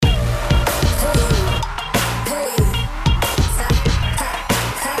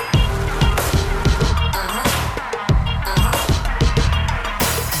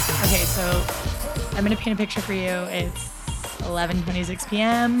paint a picture for you. It's 11:26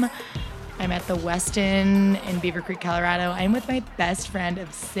 p.m. I'm at the Westin in Beaver Creek, Colorado. I'm with my best friend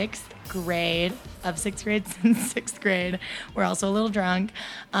of sixth grade since sixth grade. We're also a little drunk.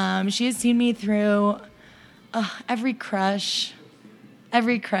 She has seen me through every crush,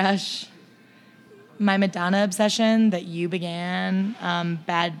 my Madonna obsession that you began,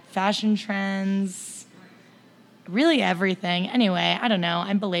 bad fashion trends, really everything. Anyway, I don't know.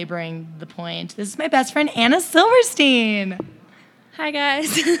 I'm belaboring the point. This is my best friend, Anna Silverstein. Hi,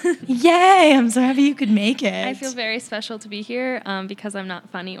 guys. Yay! I'm so happy you could make it. I feel very special to be here because I'm not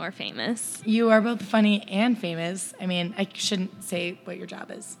funny or famous. You are both funny and famous. I mean, I shouldn't say what your job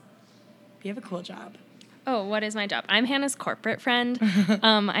is. You have a cool job. Oh, what is my job? I'm Hannah's corporate friend.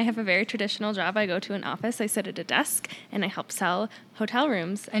 I have a very traditional job. I go to an office, I sit at a desk, and I help sell hotel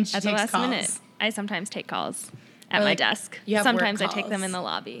rooms And she at the takes last calls. minute. I sometimes take calls at Or, my like, desk. you have work Sometimes I take them calls. in the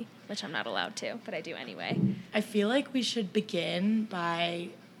lobby, which I'm not allowed to, but I do anyway. I feel like we should begin by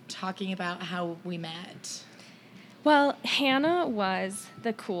talking about how we met. Well, Hannah was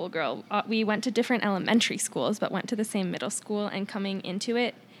the cool girl. We went to different elementary schools, but went to the same middle school, and coming into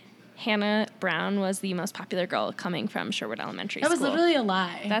it, Hannah Brown was the most popular girl coming from Sherwood Elementary That School. was literally a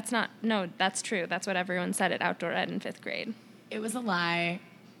lie. That's true. That's what everyone said at Outdoor Ed in 5th grade. It was a lie.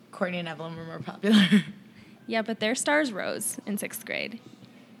 Courtney and Evelyn were more popular. Yeah, but their stars rose in 6th grade.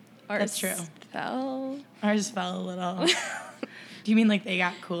 Ours That's true. fell. Ours fell a little. Do you mean like they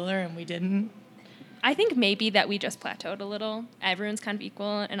got cooler and we didn't? I think maybe that we just plateaued a little. Everyone's kind of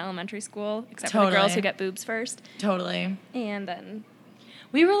equal in elementary school, except for the girls who get boobs first. Totally. And then...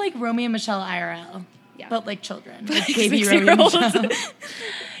 We were like Romeo and Michelle IRL. Yeah. But like children. Like Like baby Romeo and 6-year-olds. Michelle.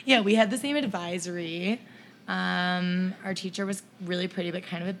 Yeah, we had the same advisory. Our teacher was really pretty but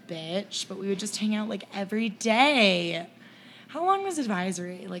kind of a bitch, but we would just hang out like every day. How long was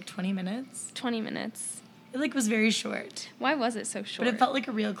advisory? Like 20 minutes? 20 minutes. It like was very short. Why was it so short? But it felt like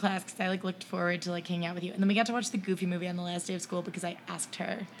a real class because I like looked forward to like hanging out with you. And then we got to watch the Goofy movie on the last day of school because I asked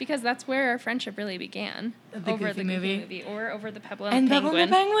her. Because that's where our friendship really began. The over Goofy the movie? Goofy movie. Or over the Pebble And and the Pebble Penguin.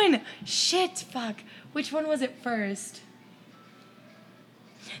 and the Penguin. Shit, fuck. Which one was it first?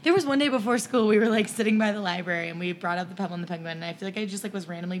 There was one day before school we were like sitting by the library and we brought up the Pebble and the Penguin and I feel like I just like was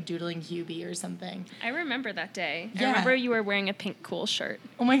randomly doodling Hubie or something. I remember that day. Yeah. I remember you were wearing a pink cool shirt.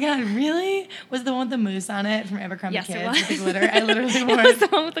 Oh my god, really? Was the one with the moose on it from Abercrombie Yes, it Kids was. with the glitter? I literally wore It was it.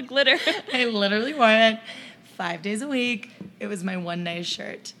 the one with the glitter. I literally wore it 5 days a week. It was my one nice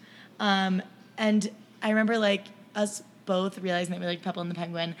shirt. And I remember like us both realizing that we liked Pebble and the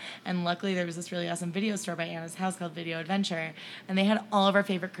Penguin, and luckily there was this really awesome video store by Anna's house called Video Adventure, and they had all of our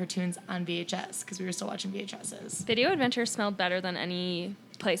favorite cartoons on VHS because we were still watching VHSs. Video Adventure smelled better than any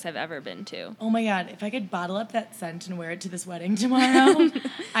place I've ever been to. Oh my god, if I could bottle up that scent and wear it to this wedding tomorrow,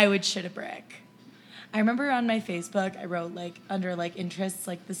 I would shit a brick. I remember on my Facebook, I wrote like under like interests,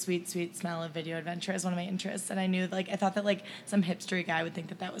 like the sweet, sweet smell of Video Adventure is one of my interests, and I knew like I thought that like some hipstery guy would think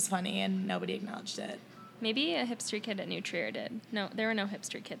that that was funny, and nobody acknowledged it. Maybe a hipster kid at New Trier did. No, there were no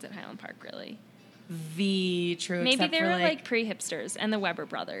hipster kids at Highland Park, really. True. Maybe except they for, were like pre-hipsters and the Weber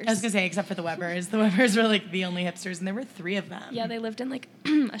brothers. I was gonna say, except for the Webbers. The Webbers were like the only hipsters, and there were 3 of them. Yeah, they lived in like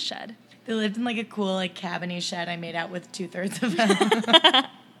a shed. They lived in like a cool like cabin-y shed. I made out with 2/3 of them.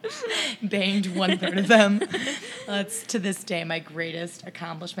 Banged 1/3 of them. That's to this day my greatest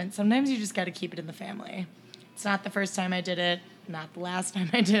accomplishment. Sometimes you just got to keep it in the family. It's not the first time I did it. Not the last time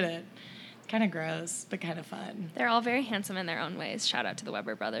I did it. It's kind of gross, but kind of fun. They're all very handsome in their own ways. Shout out to the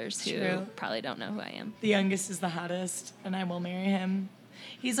Weber brothers who True. probably don't know who I am. The youngest is the hottest, and I will marry him.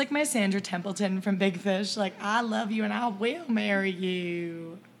 He's like my Sandra Templeton from Big Fish. Like, I love you and I will marry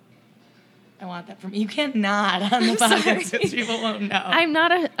you. I want that from you. You can't nod on the I'm podcast sorry. because people won't know. I'm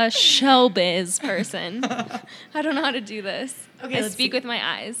not a showbiz person. I don't know how to do this. Okay, I let's speak see. with my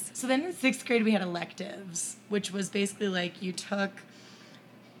eyes. So then in 6th grade, we had electives, which was basically like you took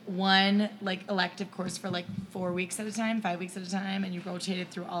one like elective course for like 4 weeks at a time, 5 weeks at a time, and you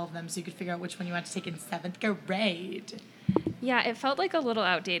rotated through all of them so you could figure out which one you wanted to take in 7th grade. Yeah, it felt like a little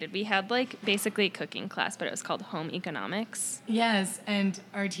outdated. We had like basically a cooking class, but it was called home economics. Yes, and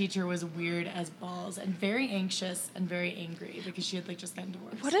our teacher was weird as balls and very anxious and very angry because she had like just gotten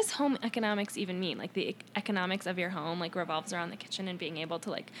divorced. What does home economics even mean? Like the economics of your home like revolves around the kitchen and being able to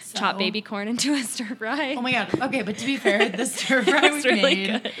like chop So- baby corn into a stir fry. Oh my god. Okay, but to be fair, the stir fry That's we really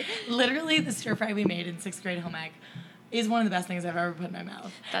made, good. literally the stir fry we made in 6th grade home ec is one of the best things I've ever put in my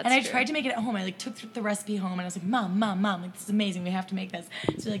mouth. That's and I true. tried to make it at home. I like took the recipe home and I was like, Mom, like this is amazing. We have to make this.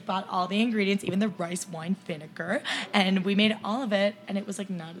 So we like bought all the ingredients, even the rice wine vinegar, and we made all of it, and it was like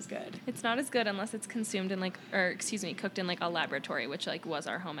not as good. It's not as good unless it's consumed in cooked in like a laboratory, which like was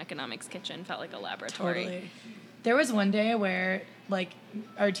our home economics kitchen, felt like a laboratory. Totally. There was one day where like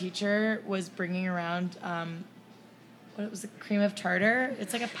our teacher was bringing around what was the cream of tartar?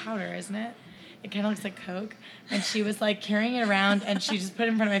 It's like a powder, isn't it? It kind of looks like Coke. And she was like carrying it around and she just put it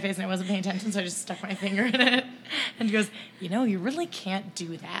in front of my face and I wasn't paying attention, so I just stuck my finger in it. And she goes, you really can't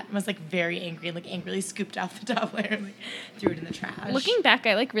do that. And was like very angry and like angrily scooped off the top layer and like threw it in the trash. Looking back,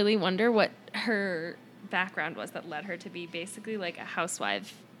 I like really wonder what her background was that led her to be basically like a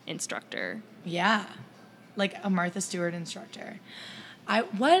housewife instructor. Yeah. Like a Martha Stewart instructor.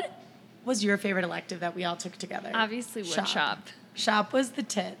 What was your favorite elective that we all took together? Obviously wood shop. Shop was the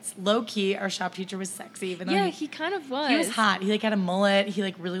tits. Low key, our shop teacher was sexy, even though he kind of was. He was hot. He like had a mullet. He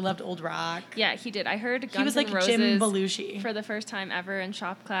like really loved old rock. Yeah, he did. I heard Guns he was N' like Roses Jim Belushi for the first time ever in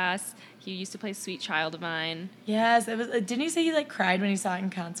shop class. He used to play Sweet Child of Mine. Yes, it was. Didn't you say he like cried when he saw it in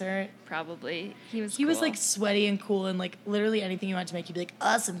concert? Probably. He was like sweaty and cool and like literally anything you want to make, he'd be like,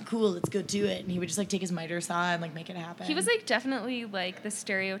 awesome, cool, let's go do it. And he would just like take his miter saw and like make it happen. He was like definitely like the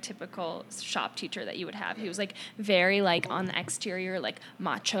stereotypical shop teacher that you would have. He was like very like on the exterior like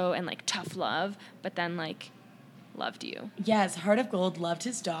macho and like tough love, but then like loved you. Yes, Heart of Gold loved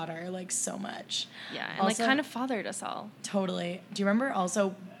his daughter like so much. Yeah, and also, like kind of fathered us all. Totally. Do you remember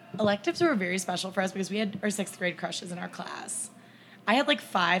also electives were very special for us because we had our 6th grade crushes in our class. I had like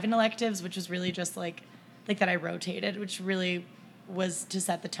 5 in electives, which was really just like that I rotated, which really was to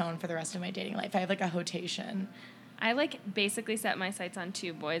set the tone for the rest of my dating life. I have like a rotation. I like basically set my sights on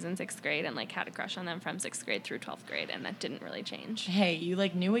 2 boys in 6th grade and like had a crush on them from 6th grade through 12th grade, and that didn't really change. Hey, you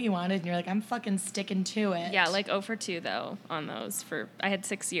like knew what you wanted and you're like, I'm fucking sticking to it. Yeah, like 0 for 2 though on those I had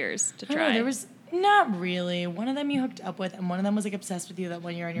 6 years to I don't try. know, there was not really. One of them you hooked up with and one of them was like obsessed with you that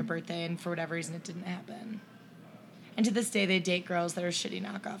one year on your birthday, and for whatever reason it didn't happen. And to this day they date girls that are shitty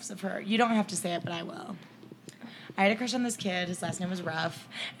knockoffs of her. You don't have to say it, but I will. I had a crush on this kid. His last name was Ruff.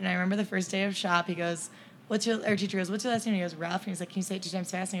 And I remember the first day of shop, he goes, our teacher goes, what's your last name? And he goes, Ruff. And he's like, can you say it 2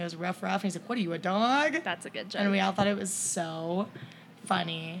 times fast? And he goes, Ruff. And he's like, what are you, a dog? That's a good joke. And we all thought it was so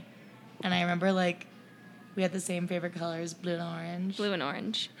funny. And I remember, like, we had the same favorite colors, blue and orange. Blue and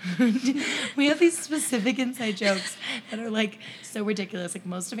orange. We have these specific inside jokes that are, like, so ridiculous. Like,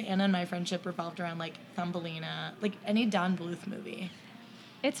 most of Anna and my friendship revolved around, like, Thumbelina, like, any Don Bluth movie.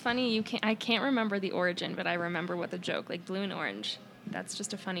 It's funny, I can't remember the origin, but I remember what the joke, like blue and orange. That's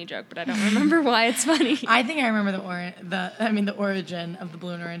just a funny joke, but I don't remember why it's funny. I think I remember the origin of the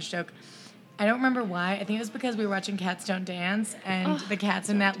blue and orange joke. I don't remember why. I think it was because we were watching Cats Don't Dance, and the cat's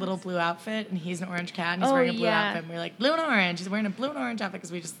in that little blue outfit, and he's an orange cat, and he's wearing a blue outfit. And we were like, blue and orange. He's wearing a blue and orange outfit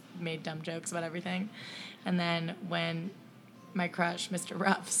because we just made dumb jokes about everything. And then when my crush, Mr.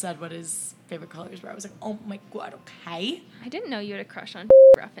 Ruff, said what his favorite colors were, I was like, oh my God, okay. I didn't know you had a crush on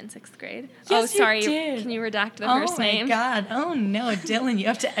Ruff in 6th grade. Yes, oh, sorry. you did. Can you redact the first name? Oh my God. Oh no, Dylan, you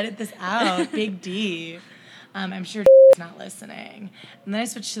have to edit this out. Big D. I'm sure not listening. And then I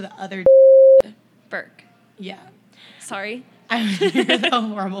switched to the other Burke. Yeah. Sorry. You're the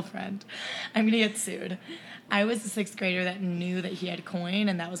horrible friend. I'm going to get sued. I was the 6th grader that knew that he had coin,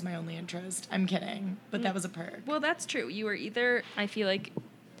 and that was my only interest. I'm kidding, but that was a perk. Well, that's true. You were either, I feel like,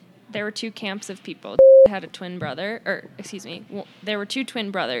 there were 2 camps of people. Had a twin brother, there were 2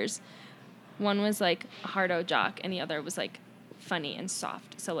 twin brothers. One was like a hard-o jock, and the other was like funny and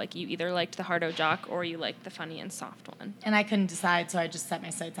soft. So like you either liked the hard-o jock or you liked the funny and soft one. And I couldn't decide, so I just set my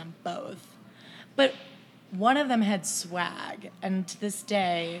sights on both. But one of them had swag, and to this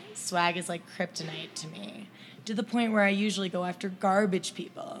day, swag is like kryptonite to me, to the point where I usually go after garbage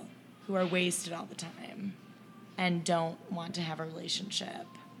people who are wasted all the time and don't want to have a relationship.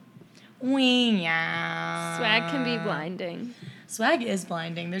 Yeah. Swag can be blinding. Swag is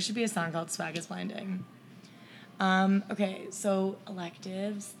blinding. There should be a song called Swag is Blinding. Okay, so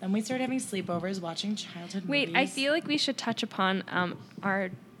electives. Then we started having sleepovers, watching childhood movies. Wait, I feel like we should touch upon our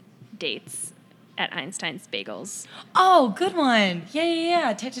dates at Einstein's Bagels. Oh, good one.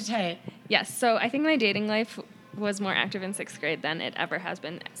 Yeah. Tight. Yes, so I think my dating life was more active in 6th grade than it ever has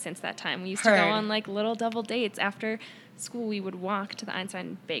been since that time. We used to go on like little double dates. After school, we would walk to the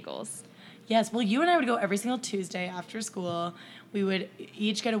Einstein Bagels. Yes, well, you and I would go every single Tuesday after school. We would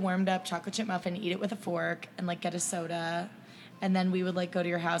each get a warmed up chocolate chip muffin, eat it with a fork, and like get a soda. And then we would like go to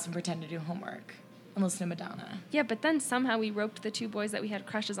your house and pretend to do homework and listen to Madonna. Yeah, but then somehow we roped the 2 boys that we had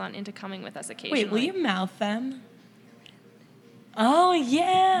crushes on into coming with us occasionally. Wait, will you mouth them? Oh,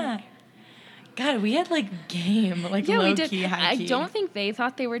 yeah. God, we had like game, like Yeah, low we did. key, high key. I don't think they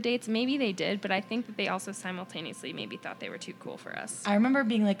thought they were dates. Maybe they did, but I think that they also simultaneously maybe thought they were too cool for us. I remember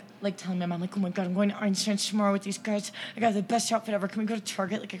being like telling my mom, like, oh my God, I'm going to Einstein tomorrow with these guys. I got the best outfit ever. Can we go to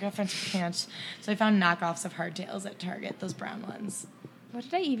Target? Like, I got fancy pants. So I found knockoffs of hardtails at Target, those brown ones. What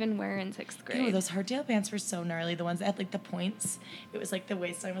did I even wear in 6th grade? Ew, those hardtail pants were so gnarly. The ones that had like the points. It was like the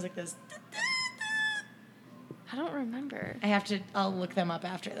waistline was like this. I don't remember. I'll look them up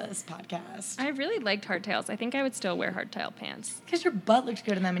after this podcast. I really liked hardtails. I think I would still wear hardtail pants. Because your butt looked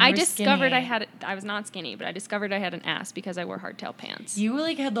good in them and you I were discovered skinny. I was not skinny, but I discovered I had an ass because I wore hardtail pants. You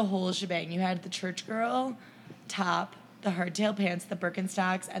like had the whole shebang. You had the church girl top, the hardtail pants, the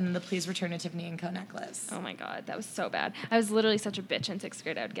Birkenstocks, and then the Please Return to Tiffany & Co. necklace. Oh my God, that was so bad. I was literally such a bitch in 6th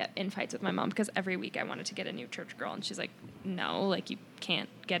grade. I would get in fights with my mom because every week I wanted to get a new church girl, and she's like, no, like you can't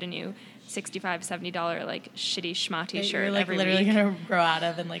get a new $65, $70 like shitty schmatty That shirt you're like every literally week. gonna grow out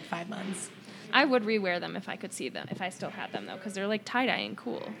of in like 5 months. I would rewear them if I could see them, if I still had them though, because they're like tie-dye and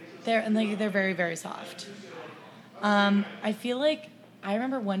cool. They're very, very soft. I feel like I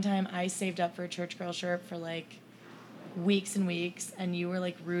remember one time I saved up for a church girl shirt for like weeks and weeks, and you were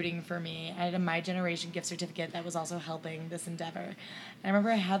like rooting for me. I had a My Generation gift certificate that was also helping this endeavor. And I remember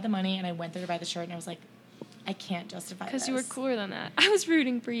I had the money and I went there to buy the shirt and I was like, I can't justify this. Because you were cooler than that. I was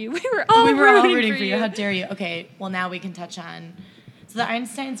rooting for you. We were all rooting for you. How dare you? Okay, well now we can touch on. So the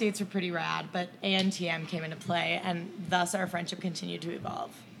Einstein dates were pretty rad, but ANTM came into play, and thus our friendship continued to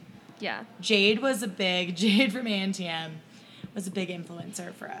evolve. Yeah. Jade from ANTM was a big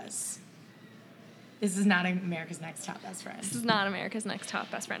influencer for us. This is not America's Next Top Best Friend. This is not America's Next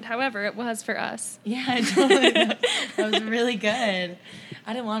Top Best Friend. However, it was for us. Yeah, totally. That was really good.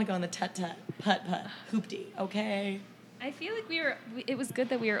 I didn't want to go on the tut-tut, putt-putt, hoopty, okay? I feel like it was good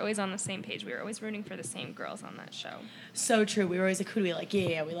that we were always on the same page. We were always rooting for the same girls on that show. So true. We were always like, who do we like?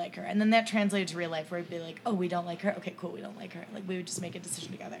 Yeah, we like her. And then that translated to real life where we'd be like, oh, we don't like her? Okay, cool, we don't like her. Like, we would just make a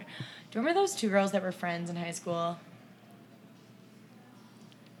decision together. Do you remember those 2 girls that were friends in high school?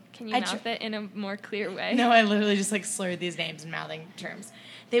 Can you mouth it in a more clear way? No, I literally just like slurred these names and mouthing terms.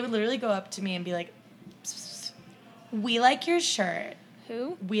 They would literally go up to me and be like, psst, we like your shirt.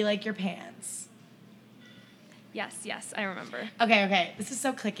 Who? We like your pants. Yes, I remember. Okay. This is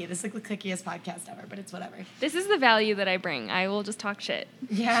so clicky. This is like the clickiest podcast ever, but it's whatever. This is the value that I bring. I will just talk shit.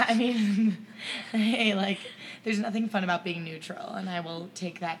 Yeah, I mean, hey, like, there's nothing fun about being neutral, and I will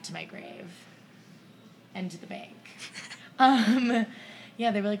take that to my grave and to the bank.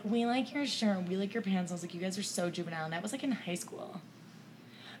 Yeah, they were like, we like your shirt, we like your pants. I was like, you guys are so juvenile, and that was like in high school.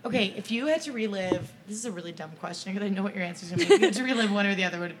 Okay, if you had to relive, this is a really dumb question because I know what your answer is going to be. If you had to relive one or the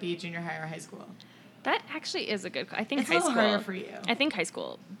other, would it be junior high or high school? That actually is a good. I think It's high a little school. harder for you. I think high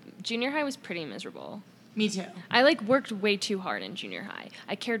school. Junior high was pretty miserable. Me too. I like worked way too hard in junior high.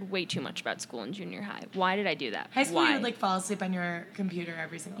 I cared way too much about school in junior high. Why did I do that? High school, Why? you would like fall asleep on your computer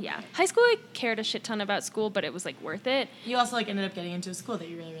every single Yeah. day. High school, I cared a shit ton about school, but it was like worth it. You also like ended up getting into a school that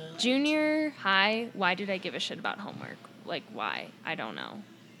you really, really liked. Junior high, why did I give a shit about homework? Like, why? I don't know.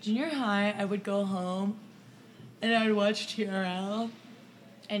 Junior high, I would go home and I would watch TRL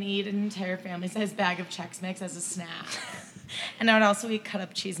and eat an entire family-sized bag of Chex Mix as a snack. And I would also eat cut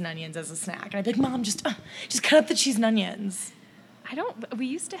up cheese and onions as a snack. And I'd be like, Mom, just cut up the cheese and onions. We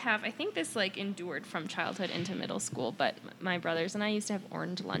used to have, I think this like endured from childhood into middle school, but my brothers and I used to have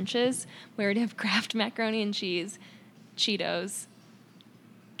orange lunches where we'd have Kraft macaroni and cheese, Cheetos,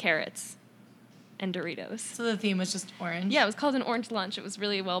 carrots, and Doritos. So the theme was just orange? Yeah, it was called an orange lunch. It was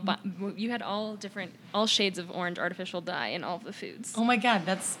really you had all shades of orange artificial dye in all of the foods. Oh my God,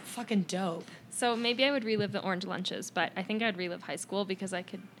 that's fucking dope. So maybe I would relive the orange lunches, but I think I'd relive high school because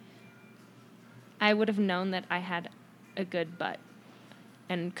I would have known that I had a good butt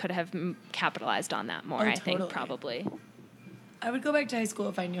and could have capitalized on that more, Oh, I think, totally. probably. I would go back to high school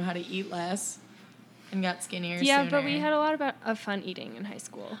if I knew how to eat less and got skinnier Yeah, sooner. but we had a lot of fun eating in high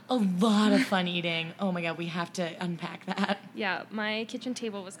school. A lot of fun eating. Oh my God, we have to unpack that. Yeah, my kitchen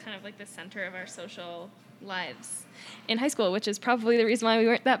table was kind of like the center of our social lives in high school, which is probably the reason why we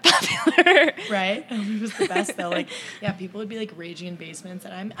weren't that popular. Right? It was the best though. Like, yeah, people would be like raging in basements,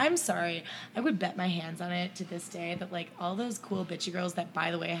 and I'm sorry. I would bet my hands on it to this day that like all those cool bitchy girls that,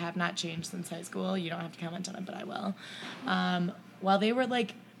 by the way, have not changed since high school. You don't have to comment on it, but I will. While they were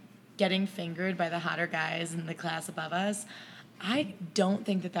like getting fingered by the hotter guys in the class above us, I don't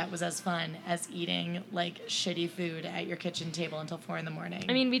think that was as fun as eating like shitty food at your kitchen table until 4 a.m.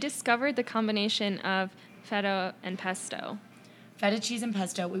 I mean, we discovered the combination of feta and pesto. Feta cheese and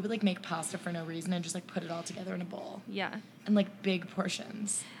pesto. We would like make pasta for no reason and just like put it all together in a bowl. Yeah. And like big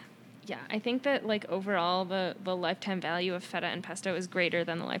portions. Yeah, I think that, like, overall, the lifetime value of feta and pesto is greater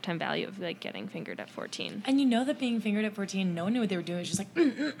than the lifetime value of, like, getting fingered at 14. And you know that being fingered at 14, no one knew what they were doing. It was just like,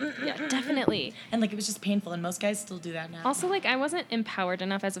 Yeah, definitely. And, like, it was just painful, and most guys still do that now. Also, like, I wasn't empowered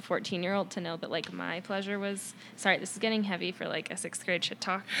enough as a 14-year-old to know that, like, my pleasure was... Sorry, this is getting heavy for, like, a 6th grade shit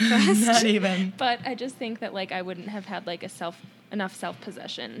talk fest. Not even. But I just think that, like, I wouldn't have had, like, enough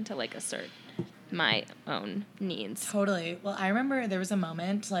self-possession to, like, assert my own needs. Totally. Well, I remember there was a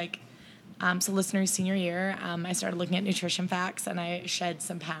moment, like... so listeners, senior year, I started looking at nutrition facts, and I shed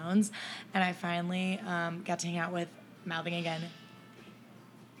some pounds, and I finally got to hang out with, mouthing again,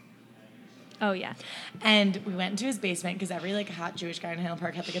 Oh, yeah. and we went into his basement, because every, like, hot Jewish guy in Highland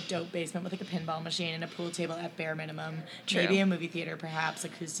Park had, like, a dope basement with, like, a pinball machine and a pool table at bare minimum. True. Maybe a movie theater, perhaps,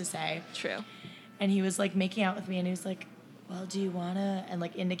 like, who's to say? True. And he was, like, making out with me, and he was like, well, do you wanna, and,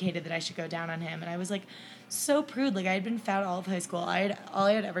 like, indicated that I should go down on him, and I was, like, so prude. Like, I had been fat all of high school. All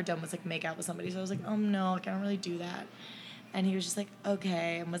I had ever done was, like, make out with somebody, so I was like, oh, no, like, I don't really do that. And he was just like,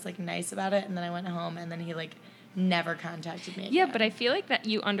 okay, and was, like, nice about it, and then I went home, and then he, like, never contacted me again. Yeah, but I feel like that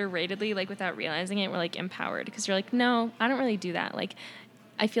you underratedly, like, without realizing it, were, like, empowered, because you're like, no, I don't really do that. Like,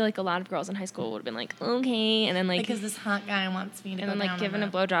 I feel like a lot of girls in high school would have been like, okay, and then, like... Because this hot guy wants me to go down on him. And then, like, given a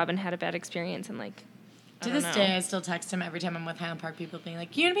blowjob and had a bad experience, and, like... To this day, I still text him every time I'm with Highland Park people being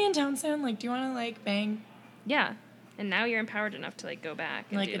like, you gonna be in town soon? Like, do you want to, like, bang? Yeah. And now you're empowered enough to, like, go back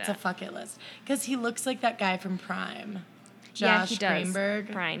and like, do it's that. a fuck it list. Because he looks like that guy from Prime. Yeah, Josh he does.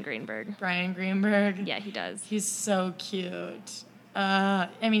 Greenberg. Brian Greenberg. Brian Greenberg. Yeah, he does. He's so cute. I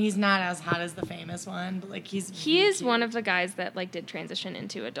mean, he's not as hot as the famous one, but, like, He is one of the guys that, like, did transition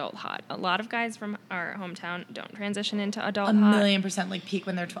into adult hot. A lot of guys from our hometown don't transition into adult hot. 1,000,000% like peak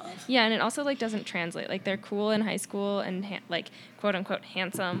when they're 12. Yeah, and it also, like, doesn't translate. Like, they're cool in high school and, like, quote-unquote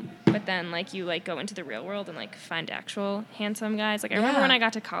handsome, but then, like, you, like, go into the real world and, like, find actual handsome guys. Like, I remember when I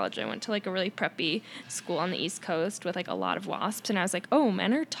got to college, I went to, like, a really preppy school on the East Coast with, like, a lot of WASPs, and I was like, oh,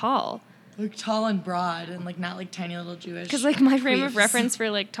 men are tall. Like, tall and broad and, like, not, like, tiny little Jewish. Because, like, my frame of queefs. reference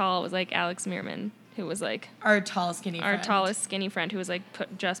for, like, tall was, like, Alex Meerman, who was, like... Our tall, skinny friend. Our tallest, skinny friend who was, like,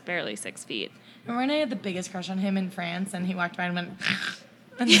 just barely 6 feet. Remember when I had the biggest crush on him in France, and he walked by and went...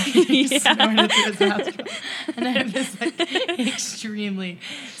 and then he snorted through his nostril. And I have this, like, extremely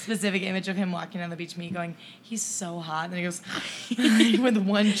specific image of him walking down the beach, me going, he's so hot. And then he goes, with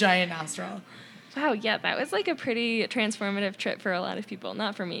one giant nostril. Wow, yeah, that was, like, a pretty transformative trip for a lot of people.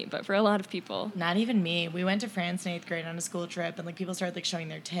 Not for me, but for a lot of people. Not even me. We went to France in 8th grade on a school trip, and, like, people started, like, showing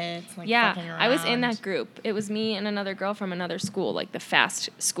their tits and, like, fucking around. I was in that group. It was me and another girl from another school, like, the fast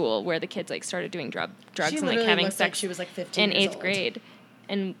school, where the kids, like, started doing drugs and, like, having sex like she was, like, 15 in years 8th old. grade.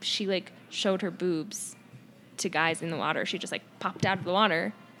 And she, like, showed her boobs to guys in the water. She just, like, popped out of the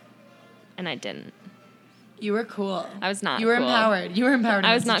water, and I didn't. You were cool. I was not You were cool. empowered. You were empowered.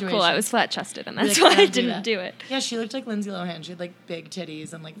 I was not cool. I was flat-chested, and that's why I didn't do it. Yeah, she looked like Lindsay Lohan. She had, like, big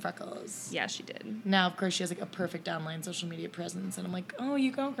titties and, like, freckles. Yeah, she did. Now, of course, she has, like, a perfect online social media presence, and I'm like, oh,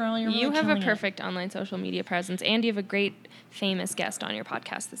 you go, girl. You're really You have a killing it. perfect online social media presence, and you have a great famous guest on your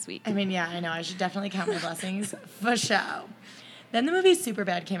podcast this week. I mean, yeah, I know. I should definitely count my blessings for show. Then the movie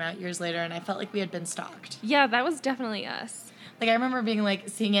Superbad came out years later, and I felt like we had been stalked. Yeah, that was definitely us. Like, I remember being, like,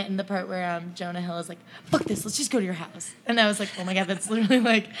 seeing it in the part where Jonah Hill is like, fuck this, let's just go to your house. And I was like, oh my God, that's literally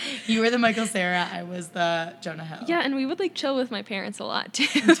like, you were the Michael Cera, I was the Jonah Hill. Yeah, and we would, like, chill with my parents a lot, too.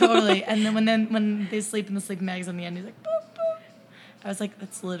 Totally. And then when they sleep in the sleeping bags on the end, he's like, boop, boop. I was like,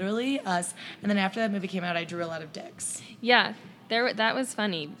 that's literally us. And then after that movie came out, I drew a lot of dicks. Yeah, that was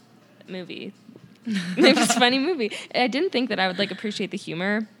funny movie. It was a funny movie. I didn't think that I would, like, appreciate the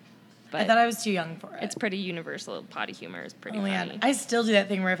humor. But I thought I was too young for it. it's pretty universal. Potty humor is pretty Oh my funny. God. I still do that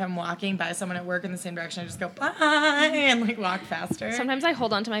thing where if I'm walking by someone at work in the same direction, I just go, bye, and, like, walk faster. Sometimes I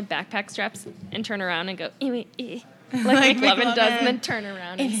hold onto my backpack straps and turn around and go, like Like McLovin does, McLovin. and then turn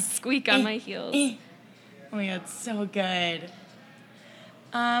around and squeak on my heels. Oh my God, so good.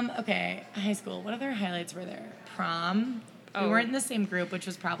 Okay, high school. What other highlights were there? Prom. We Oh. weren't in the same group, which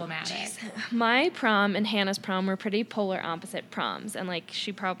was problematic. My prom and Hannah's prom were pretty polar opposite proms, and, like,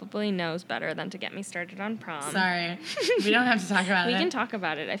 she probably knows better than to get me started on prom. Sorry. We don't have to talk about it. We can talk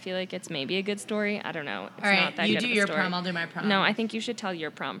about it. I feel like it's maybe a good story. I don't know. It's All right, not that you good do of a your story. prom, I'll do my prom. No, I think you should tell your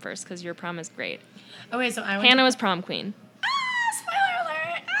prom first, because your prom is great. Okay, so I went Hannah was prom queen. spoiler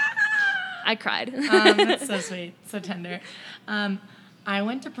alert! I cried. That's so sweet, so tender. I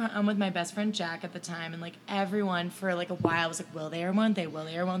went to prom with my best friend Jack at the time, and, like, everyone for, like, a while was like, will they or won't they, will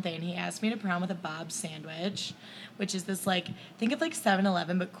they or won't they? And he asked me to prom with a Bob's sandwich, which is this, like, think of, like,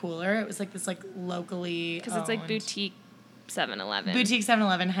 7-Eleven, but cooler. It was, like, this, like, locally Because it's, like, owned- boutique 7-Eleven. Boutique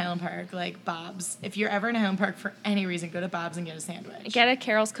 7-Eleven, Highland Park, like Bob's. If you're ever in Highland Park for any reason, go to Bob's and get a sandwich. Get a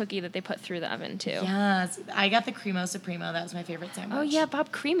Carol's cookie that they put through the oven, too. Yes. I got the Cremo Supremo. That was my favorite sandwich. Oh, yeah,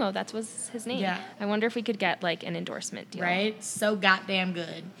 Bob Cremo. That was his name. Yeah. I wonder if we could get, like, an endorsement deal. Right? So goddamn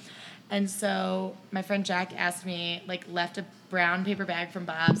good. And so my friend Jack asked me, like, left a brown paper bag from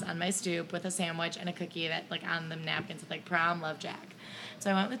Bob's on my stoop with a sandwich and a cookie that, like, on the napkin said, like, prom, love, Jack.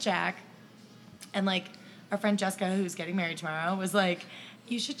 So I went with Jack, and, like, our friend Jessica, who's getting married tomorrow, was like,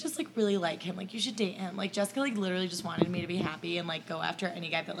 you should just, like, really like him. Like, you should date him. Like, Jessica, like, literally just wanted me to be happy and, like, go after any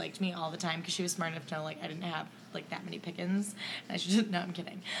guy that liked me all the time because she was smart enough to know, like, I didn't have, like, that many pickings. And I should just, no, I'm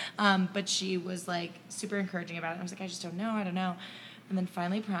kidding. But she was, like, super encouraging about it. And I was like, I just don't know. And then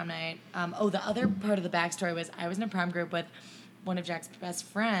finally prom night. The other part of the backstory was I was in a prom group with one of Jack's best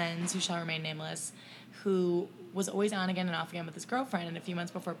friends, who shall remain nameless, who was always on again and off again with his girlfriend. And a few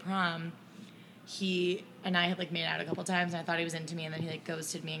months before prom, he and I had, like, made out a couple times, and I thought he was into me, and then he, like,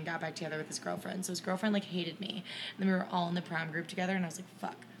 ghosted me and got back together with his girlfriend. So his girlfriend, like, hated me. And then we were all in the prom group together, and I was like,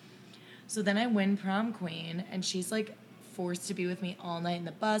 fuck. So then I win prom queen, and she's, like, forced to be with me all night in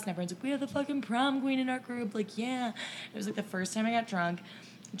the bus, and everyone's like, we have the fucking prom queen in our group. Like, yeah. It was, like, the first time I got drunk.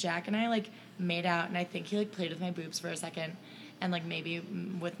 Jack and I, like, made out, and I think he, like, played with my boobs for a second, and, like, maybe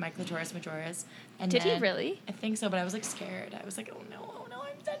with my clitoris majoris. And Did he then, really? I think so, but I was, like, scared. I was like, oh no,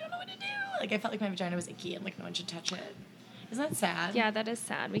 I don't know what to do. Like, I felt like my vagina was icky, and, like, no one should touch it. Isn't that sad? Yeah, that is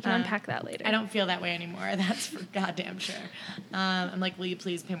sad. We can unpack that later. I don't feel that way anymore. That's for goddamn sure. I'm like, will you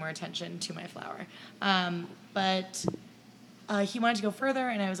please pay more attention to my flower? But he wanted to go further,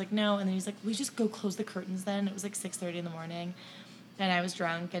 and I was like, no. And then he's like, we just go close the curtains then. It was like 6:30 in the morning, and I was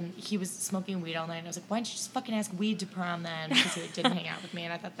drunk, and he was smoking weed all night. And I was like, why don't you just fucking ask weed to prom then? Because he, like, didn't hang out with me,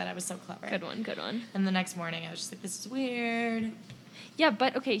 and I thought that I was so clever. Good one. And the next morning, I was just like, this is weird. Yeah,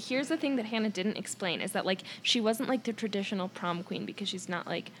 but okay, here's the thing that Hannah didn't explain is that, like, she wasn't, like, the traditional prom queen because she's not,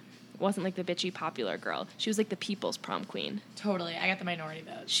 like, wasn't, like, the bitchy popular girl. She was, like, the people's prom queen. Totally. I got the minority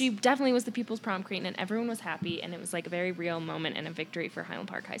votes. She definitely was the people's prom queen, and everyone was happy, and it was, like, a very real moment and a victory for Highland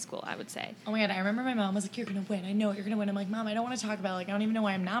Park High School, I would say. Oh, my God. I remember my mom was like, you're going to win. I know you're going to win. I'm like, Mom, I don't want to talk about it. Like, I don't even know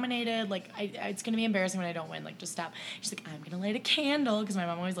why I'm nominated. Like, it's going to be embarrassing when I don't win. Like, just stop. She's like, I'm going to light a candle, because my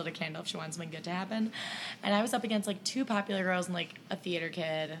mom always lit a candle if she wanted something good to happen. And I was up against, like, 2 popular girls and, like, a theater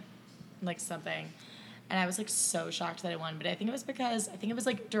kid, like, something. And I was, like, so shocked that I won. But I think it was because,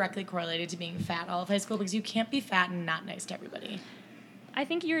 like, directly correlated to being fat all of high school, because you can't be fat and not nice to everybody. I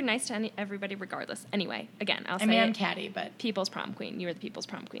think you're nice to everybody regardless. Anyway, again, I'll say I'm catty, but... People's prom queen. You were the people's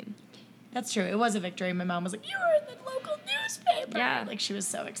prom queen. That's true. It was a victory. My mom was like, you were in the local newspaper. Yeah. Like, she was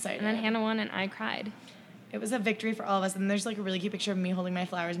so excited. And then Hannah won, and I cried. It was a victory for all of us. And there's, like, a really cute picture of me holding my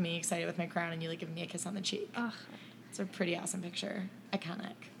flowers, me excited with my crown, and you, like, giving me a kiss on the cheek. Ugh. It's a pretty awesome picture.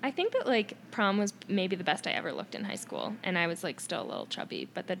 Iconic. I think that, like, prom was maybe the best I ever looked in high school, and I was, like, still a little chubby,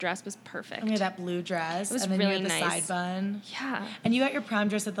 but the dress was perfect. And we had that blue dress. It was and then really you had the nice. side bun. Yeah. And you got your prom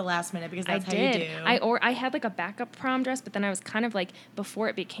dress at the last minute, because that's how you do. I had, like, a backup prom dress, but then I was kind of, like, before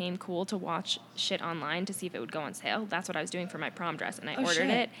it became cool to watch shit online to see if it would go on sale, that's what I was doing for my prom dress, and I ordered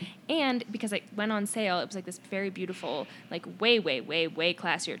it. And because it went on sale, it was, like, this very beautiful, like, way, way, way, way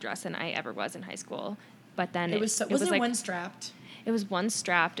classier dress than I ever was in high school. But then was it like, one strapped? It was one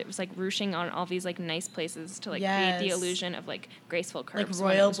strapped. It was, like, ruching on all these, like, nice places to, like, create the illusion of, like, graceful curves. Like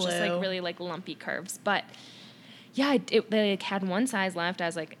royal it was blue. Just, like, really, like, lumpy curves. But, yeah, they, like, had one size left. I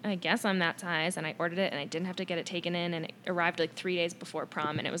was like, I guess I'm that size. And I ordered it, and I didn't have to get it taken in. And it arrived, like, 3 days before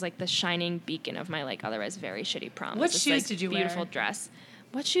prom. And it was, like, the shining beacon of my, like, otherwise very shitty prom. What this, shoes like, did you wear? Beautiful dress.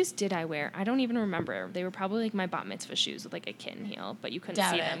 What shoes did I wear? I don't even remember. They were probably, like, my bat mitzvah shoes with, like, a kitten heel, but you couldn't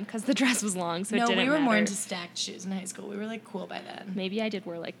see them because the dress was long, so it didn't matter. No, we were more into stacked shoes in high school. We were, like, cool by then. Maybe I did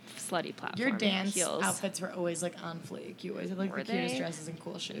wear, like, slutty platform Your dance heels. outfits were always, like, on fleek. You always had, like, the cutest dresses and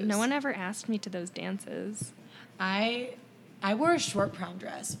cool shoes. No one ever asked me to those dances. I wore a short prom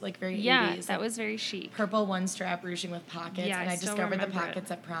dress, like, very 80s. Yeah, that like, was very chic. Purple one-strap ruching with pockets. Yeah, and I still discovered the remember pockets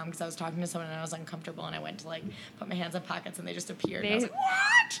it. at prom because I was talking to someone and I was uncomfortable and I went to, like, put my hands in pockets and they just appeared. And I was like,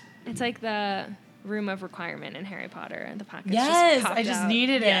 what? It's like the room of requirement in Harry Potter, and the pockets Yes, just I just out.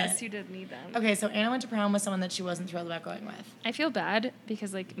 needed it. Yes, you did need them. Okay, so Anna went to prom with someone that she wasn't thrilled about going with. I feel bad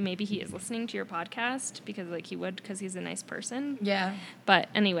because, like, maybe he is listening to your podcast because, like, he would because he's a nice person. Yeah. But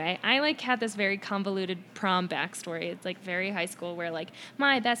anyway, I, like, had this very convoluted prom backstory. It's, like, very high school where, like,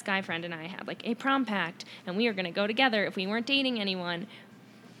 my best guy friend and I had, like, a prom pact, and we were going to go together if we weren't dating anyone.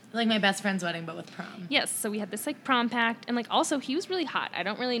 Like my best friend's wedding, but with prom. Yes, so we had this, like, prom pact, and, like, also he was really hot. I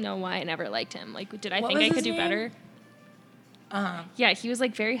don't really know why I never liked him. Like, did I What think was I could his do name? better? Yeah, he was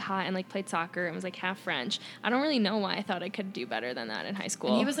like very hot and like played soccer and was like half French. I don't really know why I thought I could do better than that in high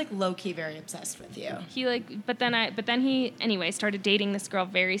school. And he was like low key very obsessed with you. He like, but then he anyway started dating this girl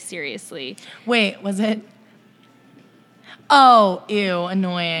very seriously. Wait, was it? Oh, ew,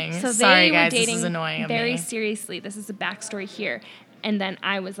 annoying. So Sorry, they were guys, dating this is annoying of very me. seriously. This is the backstory here. And then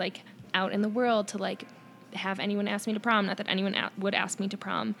I was like out in the world to like have anyone ask me to prom. Not that anyone would ask me to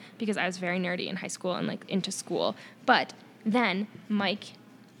prom because I was very nerdy in high school and like into school. But then Mike,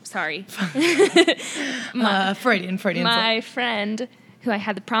 sorry, Freudian. my friend who I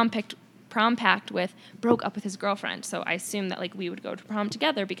had the prom pact with broke up with his girlfriend. So I assumed that like we would go to prom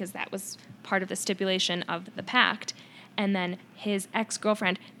together because that was part of the stipulation of the pact. And then his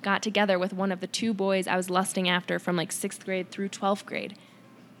ex-girlfriend got together with one of the two boys I was lusting after from like 6th grade through 12th grade.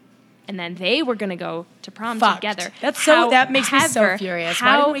 And then they were going to go to prom together. That makes me so furious.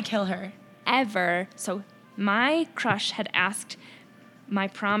 Why didn't we kill her? So my crush had asked my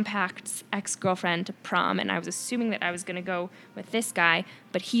prom pact's ex-girlfriend to prom, and I was assuming that I was going to go with this guy,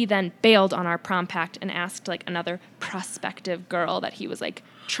 but he then bailed on our prom pact and asked like another prospective girl that he was like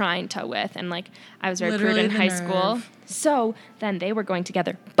trying to with, and like I was very prude in high school. So then they were going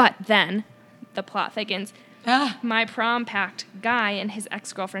together, but then the plot thickens. My prom pact guy and his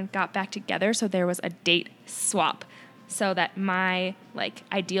ex-girlfriend got back together, so there was a date swap. So that my like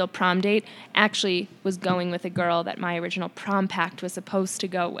ideal prom date actually was going with a girl that my original prom pact was supposed to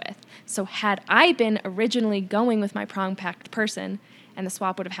go with. So had I been originally going with my prom pact person and the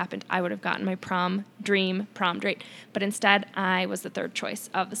swap would have happened, I would have gotten my prom date. But instead, I was the third choice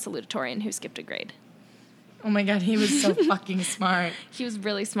of the salutatorian who skipped a grade. Oh my God, he was so fucking smart. He was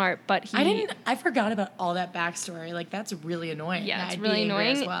really smart, but I forgot about all that backstory. Like, that's really annoying. Yeah, it's I'd really be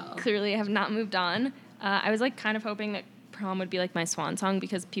angry annoying. as well. Clearly, I have not moved on. I was like kind of hoping that prom would be like my swan song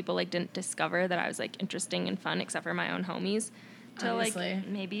because people like didn't discover that I was like interesting and fun except for my own homies till Obviously. like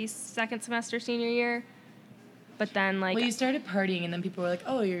maybe second semester senior year. But then like Well, you started partying and then people were like,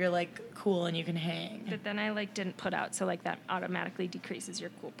 "Oh, you're like cool and you can hang." but then I like didn't put out, so like that automatically decreases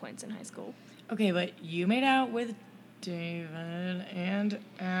your cool points in high school. Okay, but you made out with David and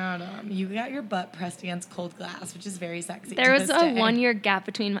Adam. You got your butt pressed against cold glass, which is very sexy. There was a 1 year gap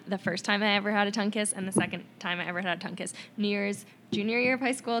between the first time I ever had a tongue kiss and the second time I ever had a tongue kiss. New Year's junior year of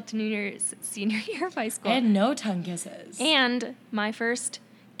high school to New Year's senior year of high school. I had no tongue kisses. And my first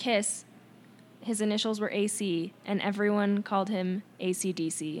kiss, his initials were AC, and everyone called him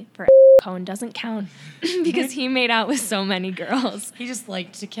ACDC for Cohen doesn't count because he made out with so many girls. He just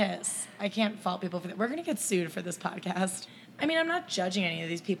liked to kiss. I can't fault people for that. We're going to get sued for this podcast. I mean, I'm not judging any of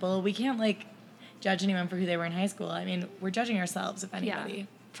these people. We can't, like, judge anyone for who they were in high school. I mean, we're judging ourselves, if anybody. Yeah,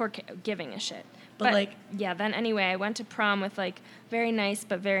 for giving a shit. But, like... Yeah, then anyway, I went to prom with, like, very nice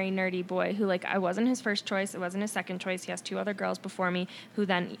but very nerdy boy who, like, I wasn't his first choice. It wasn't his second choice. He has 2 other girls before me who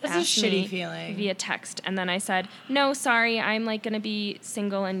then asked me via text. And then I said, no, sorry, I'm, like, going to be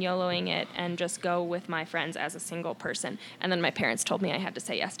single and YOLOing it and just go with my friends as a single person. And then my parents told me I had to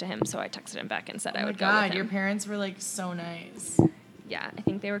say yes to him, so I texted him back and said I would go with him. Oh, my God, your parents were, like, so nice. Yeah, I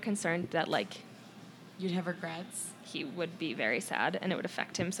think they were concerned that, like... You'd have regrets? He would be very sad and it would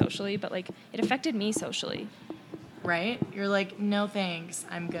affect him socially, but like it affected me socially. Right? You're like, no thanks,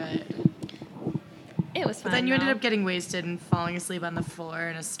 I'm good. It was fun. But then you ended up getting wasted and falling asleep on the floor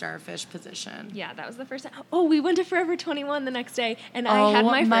in a starfish position. Yeah, that was the first time. Oh, we went to Forever 21 the next day and I had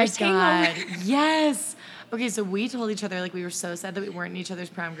my first hangover. Yes. Okay, so we told each other, like, we were so sad that we weren't in each other's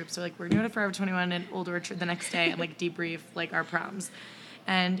prom group. So, like, we're going to go to Forever 21 and Old Orchard the next day and, like, debrief, like, our proms.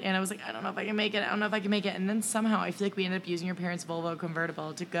 And I was like, I don't know if I can make it. And then somehow I feel like we ended up using your parents' Volvo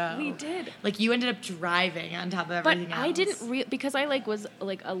convertible to go. We did. Like, you ended up driving on top of everything else. But I didn't because I, like, was,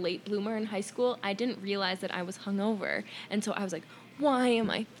 like, a late bloomer in high school, I didn't realize that I was hungover. And so I was like, why am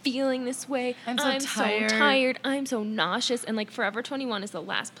I feeling this way? I'm so tired. I'm so nauseous. And, like, Forever 21 is the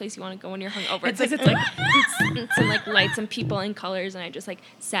last place you want to go when you're hungover. It's like and, like, lights and people and colors. And I just, like,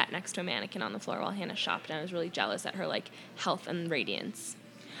 sat next to a mannequin on the floor while Hannah shopped. And I was really jealous at her, like, health and radiance.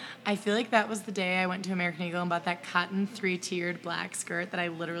 I feel like that was the day I went to American Eagle and bought that cotton 3-tiered black skirt that I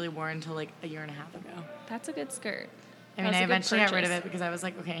literally wore until, like, a year and a half ago. That's a good skirt. I mean, I eventually got rid of it because I was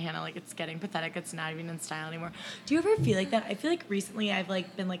like, okay, Hannah, like, it's getting pathetic. It's not even in style anymore. Do you ever feel like that? I feel like recently I've,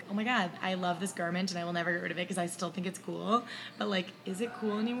 like, been like, oh, my God, I love this garment and I will never get rid of it because I still think it's cool. But, like, is it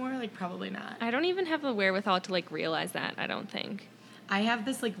cool anymore? Like, probably not. I don't even have the wherewithal to, like, realize that, I don't think. I have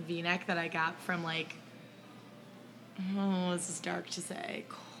this, like, V-neck that I got from, like, oh, this is dark to say,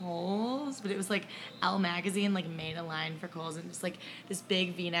 Kohl's, but it was like Elle Magazine like made a line for Kohl's and just like this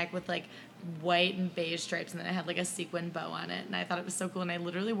big V-neck with like white and beige stripes and then it had like a sequin bow on it and I thought it was so cool and I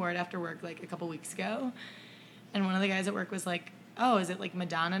literally wore it after work like a couple weeks ago And one of the guys at work was like, oh, is it like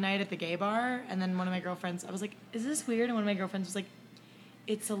Madonna night at the gay bar? And then one of my girlfriends, I was like, is this weird? And one of my girlfriends was like,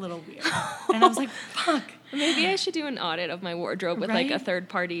 it's a little weird. And I was like, fuck. Maybe I should do an audit of my wardrobe with like a Right? third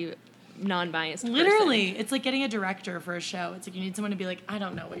party, non-biased Literally. person. It's like getting a director for a show. It's like you need someone to be like, I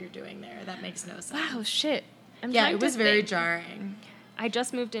don't know what you're doing there. That makes no sense. Wow, shit. I'm Yeah, trying it to was very think. jarring. I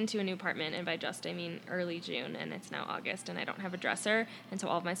just moved into a new apartment, and by just I mean early June, and it's now August, and I don't have a dresser, and so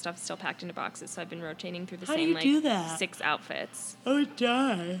all of my stuff's still packed into boxes. So I've been rotating through the How do same you like do that? 6 outfits. I would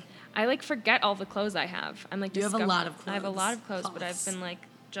die. I like forget all the clothes I have. I'm like You have a lot of I have a lot of clothes. clothes, but I've False. been like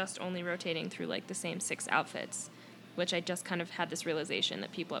just only rotating through like the same 6 outfits, which I just kind of had this realization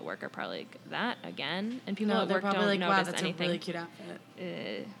that people at work are probably like that again, and people No, at they're work probably don't like, wow, notice that's anything. a really cute outfit.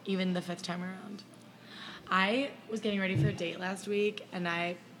 Uh, Even the 5th time around. I was getting ready for a date last week, and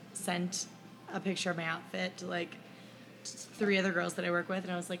I sent a picture of my outfit to like 3 other girls that I work with,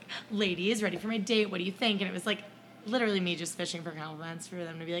 and I was like, ladies, ready for my date, what do you think? And it was like literally me just fishing for compliments for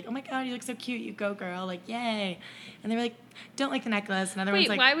them to be like, oh my god, you look so cute, you go girl, like yay. And they were like, don't like the necklace. Another Wait, one's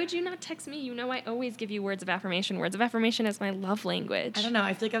like, why would you not text me? You know I always give you words of affirmation. Words of affirmation is my love language. I don't know,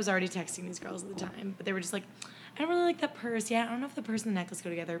 I feel like I was already texting these girls at the time, but they were just like, I don't really like that purse. Yeah, I don't know if the purse and the necklace go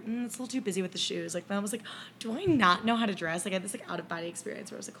together. It's a little too busy with the shoes. Like, then I was like, do I not know how to dress? Like, I had this like out of body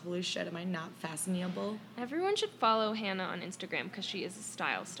experience where I was like, holy shit, am I not fashionable? Everyone should follow Hannah on Instagram because she is a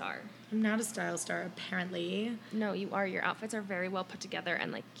style star. I'm not a style star, apparently. No, you are. Your outfits are very well put together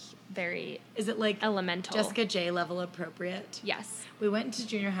and like very Is it like elemental. Jessica J level appropriate? Yes. We went to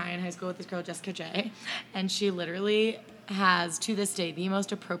junior high and high school with this girl, Jessica J, and she literally has, to this day, the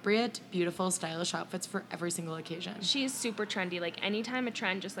most appropriate, beautiful, stylish outfits for every single occasion. She is super trendy. Like anytime a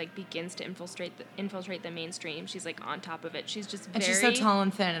trend just like begins to infiltrate the mainstream, she's like on top of it. She's just very And she's so tall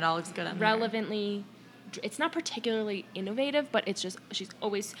and thin, it all looks good on her. relevantly. It's not particularly innovative, but it's just she's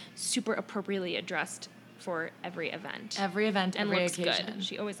always super appropriately addressed for every event. Every event, and every looks occasion. good.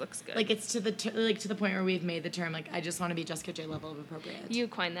 She always looks good. Like, it's to the to the point where we've made the term, like, I just want to be Jessica J level of appropriate. You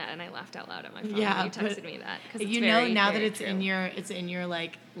coined that, and I laughed out loud at my phone Yeah, when you texted but me that. 'Cause it's you know, very, now that very it's true. in your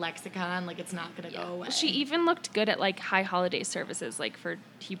like lexicon, like it's not gonna go away. Well, she even looked good at like high holiday services, like for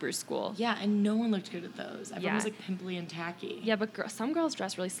Hebrew school. Yeah, and no one looked good at those. Everyone Yeah. was like pimply and tacky. Yeah, but some girls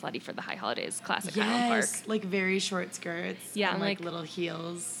dress really slutty for the high holidays. Classic Highland Park. Yes, like very short skirts. Yeah, and and, like like- little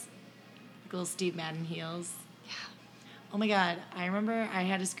heels, like little Steve Madden heels. Yeah. Oh my God, I remember I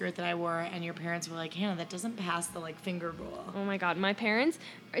had a skirt that I wore, and your parents were like, Hannah, that doesn't pass the like finger rule. Oh my God, my parents.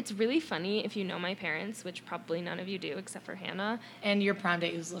 It's really funny if you know my parents, which probably none of you do except for Hannah And your prom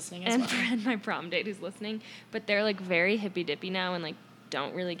date who's listening as and well. my prom date who's listening. But they're like very hippy dippy now and like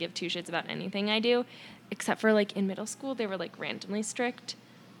don't really give 2 shits about anything I do, except for like in middle school they were like randomly strict.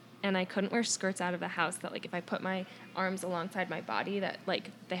 And I couldn't wear skirts out of the house that, like, if I put my arms alongside my body, that, like,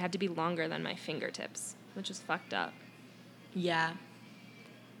 they had to be longer than my fingertips, which is fucked up. Yeah.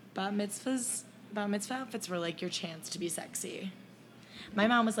 Bat mitzvah outfits were like your chance to be sexy. My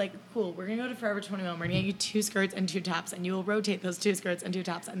mom was like, cool, we're going to go to Forever 21. We're going to get you 2 skirts and 2 tops, and you will rotate those 2 skirts and 2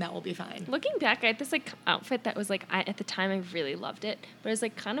 tops, and that will be fine. Looking back, I had this, like, outfit that was, like, at the time I really loved it, but it was,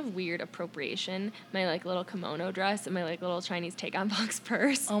 like, kind of weird appropriation. My, like, little kimono dress and my, like, little Chinese take-on box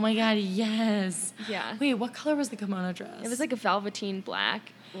purse. Oh my God, yes. Yeah. Wait, what color was the kimono dress? It was, like, a velveteen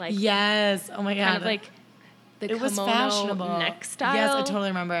black, like, yes. Oh my God. kind of, like, the it kimono was fashionable. neck style. Yes, I totally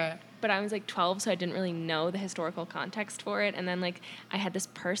remember. But I was like 12, so I didn't really know the historical context for it. And then like I had this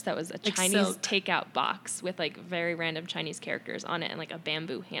purse that was a Like Chinese silk. takeout box with like very random Chinese characters on it and like a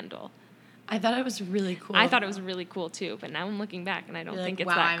bamboo handle. I thought it was really cool. I thought it was really cool too, but now I'm looking back and I don't You're think like,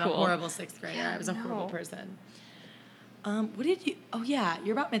 it's wow, that I'm cool. a horrible 6th grader. I was a horrible No. person. What did you? Oh yeah,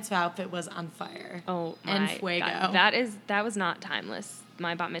 your bat mitzvah outfit was on fire. Oh my and fuego. God. That was not timeless.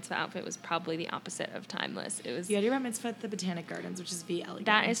 My bat mitzvah outfit was probably the opposite of timeless. It was You had your bat mitzvah at the Botanic Gardens, which is V elegant.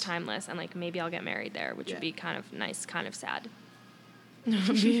 that is timeless, and like maybe I'll get married there, which Yeah. would be kind of nice, kind of sad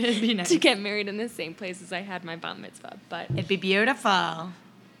It'd be nice. to get married in the same place as I had my bat mitzvah. But It'd be beautiful.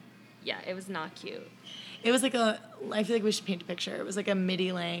 yeah, it was not cute. It was like I feel like we should paint a picture. It was like a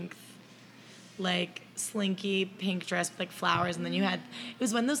midi length, like slinky pink dress with like flowers, and then you had, it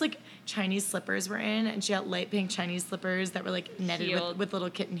was when those like Chinese slippers were in, and she had light pink Chinese slippers that were like netted Heeled. with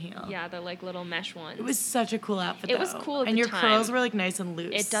little kitten heel. Yeah, the like little mesh ones. It was such a cool outfit. It was though. cool at and the your time. curls were like nice and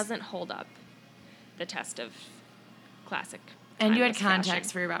loose. It doesn't hold up the test of classic. And you had timeless contacts fashion.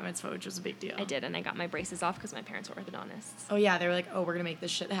 for your bat mitzvah, which was a big deal. I did, and I got my braces off because my parents were orthodontists. Oh yeah, they were like, oh, we're gonna make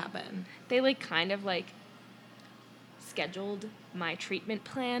this shit happen. They like kind of like scheduled my treatment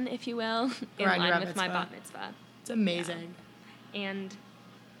plan, if you will, in Around your line bat with my mitzvah. bat mitzvah. It's amazing. And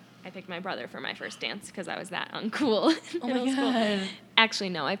I picked my brother for my first dance because I was that uncool. in Oh my middle school. God. Actually,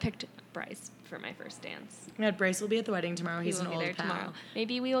 no, I picked Bryce for my first dance. Yeah, Bryce will be at the wedding tomorrow. He He's will an be old there pal. tomorrow.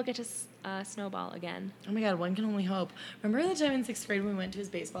 Maybe we will get to snowball again. Oh my God, one can only hope. Remember the time in 6th grade when we went to his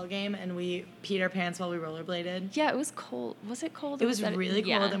baseball game and we peed our pants while we rollerbladed? Yeah, it was cold. Was it cold? It was really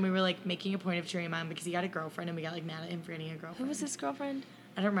yeah. cold, and we were like making a point of cheering him on because he got a girlfriend, and we got like mad at him for getting a girlfriend. Who was his girlfriend?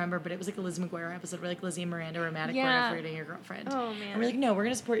 I don't remember, but it was like a Liz McGuire episode where like Lizzie and Miranda were mad at Yeah. Gordon for getting your girlfriend. Oh, man. And we're like, no, we're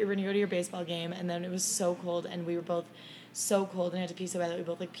gonna support you. We're gonna go to your baseball game. And then it was so cold, and we were both so cold and had to pee so bad that we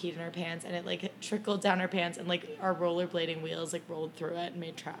both like peed in our pants, and it like trickled down our pants, and like our rollerblading wheels like rolled through it and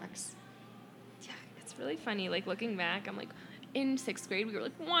made tracks. Yeah, it's really funny. Like, looking back, I'm like, in 6th grade, we were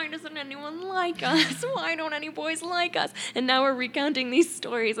like, why doesn't anyone like us? Why don't any boys like us? And now we're recounting these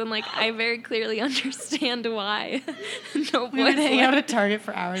stories, and like, I very clearly understand why no boys We would hang like out at Target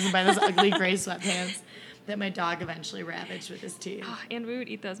for hours and buy those ugly gray sweatpants that my dog eventually ravaged with his teeth. And we would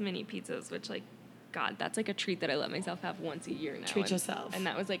eat those mini pizzas, which, like, God, that's like a treat that I let myself have once a year now. Treat yourself. And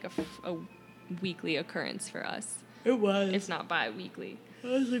that was like a weekly occurrence for us, It was. if not bi-weekly. I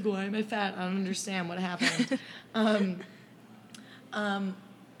was like, why am I fat? I don't understand what happened.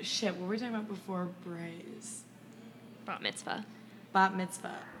 Shit, what were we talking about before Bryce? Bat mitzvah. Bat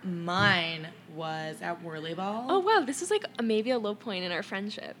mitzvah. Mine was at Whirly Ball. Oh, wow, this was like maybe a low point in our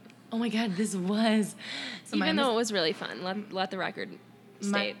friendship. Oh my God, this was. So Even mine though it was really fun. Let the record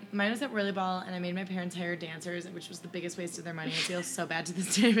state. Mine was at Whirly Ball, and I made my parents hire dancers, which was the biggest waste of their money. I feel so bad to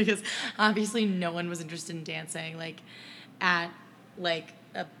this day because obviously no one was interested in dancing like at like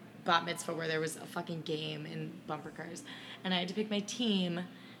a bat mitzvah where there was a fucking game in bumper cars. And I had to pick my team,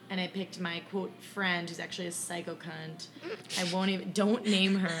 and I picked my, quote, friend, who's actually a psycho cunt. I won't even, don't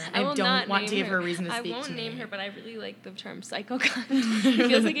name her. I will don't not want name to give her a her. reason to speak to me. I won't name her, but I really like the term psycho cunt. It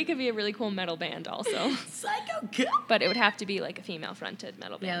feels like it could be a really cool metal band also. Psycho cunt. But it would have to be like a female-fronted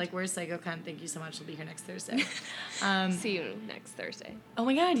metal band. Yeah, like, where's Psycho Cunt? Thank you so much. We'll be here next Thursday. See you next Thursday. Oh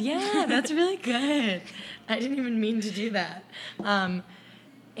my God, yeah, that's really good. I didn't even mean to do that.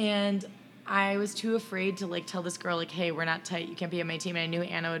 And I was too afraid to like tell this girl like, hey, we're not tight. You can't be on my team. And I knew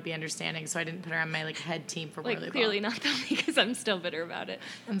Anna would be understanding, so I didn't put her on my like head team for Like, Whirly clearly Ball. not though, because I'm still bitter about it.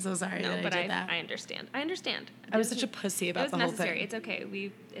 I'm so sorry No, that but I did that. I understand. I understand. I was such a pussy It about was the whole necessary. thing. It's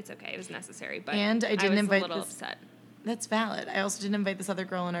okay. It's okay. It was necessary. But And I didn't was invite a little this- upset. That's valid. I also didn't invite this other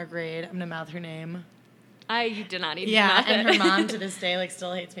girl in our grade. I'm gonna mouth her name. You did not even Yeah, mouth and it. her mom to this day like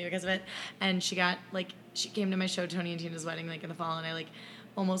still hates me because of it. And she came to my show, Tony and Tina's wedding, like in the fall, and I like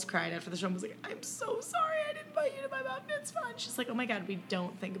almost cried after the show and was like, I'm so sorry I didn't invite you to my bat mitzvah. And she's like, oh my God, we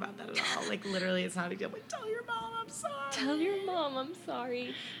don't think about that at all. Like literally it's not a big deal. But tell your mom I'm sorry. Tell your mom I'm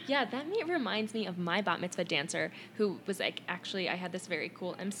sorry. Yeah, that reminds me of my bat mitzvah dancer who was like, actually, I had this very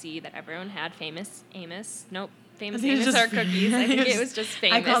cool MC that everyone had, Famous Amos. Nope. Famous think it was Amos just- are cookies. I think it was just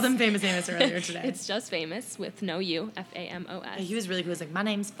Famous. I called him Famous Amos earlier today. It's just Famous with no U, Famos. Yeah, he was really cool. He was like, my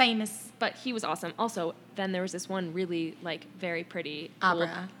name's Famous. But he was awesome. Also, then there was this one really like very pretty cool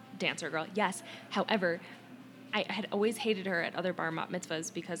Abra. dancer girl. Yes. However, I had always hated her at other bar bat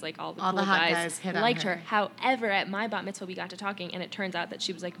mitzvahs because like all the All cool the hot guys guys hit on liked her. her. However, at my bat mitzvah we got to talking, and it turns out that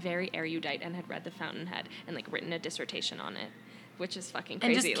she was like very erudite and had read the Fountainhead and like written a dissertation on it, which is fucking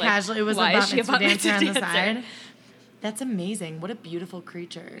And crazy. just Like, casually was a why is bat she mitzvah dancer on the dancer? side. That's amazing. What a beautiful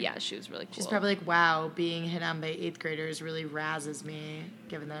creature. Yeah, she was really cool. She's probably like, wow, being hit on by 8th graders really razzes me,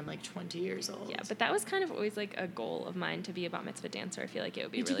 given that I'm like 20 years old. Yeah, but that was kind of always like a goal of mine to be a bat mitzvah dancer. I feel like it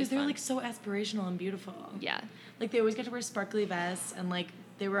would be Me too, really because they were fun. like so aspirational and beautiful. Yeah. Like they always got to wear sparkly vests, and like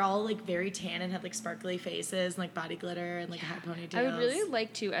they were all like very tan and had like sparkly faces and like body glitter and like high ponytails. I would really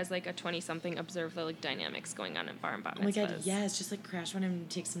like to, as like a 20-something, observe the like dynamics going on in bar and bat Oh my mitzvahs. God, yes, just like crash one and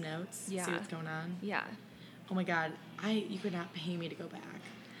take some notes. Yeah. See what's going on. Yeah. Oh my God, you could not pay me to go back.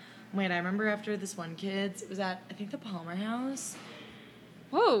 Wait, I remember after this one kid's, it was at I think the Palmer House.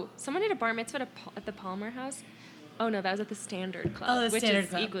 Whoa! Someone did a bar mitzvah at the Palmer House. Oh no, that was at the Standard Club. Oh, the which Standard is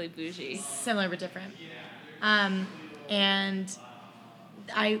Club. equally bougie. Similar but different. And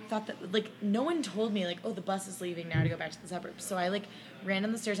I thought that, like, no one told me, like, oh, the bus is leaving now to go back to the suburbs. So I, like, ran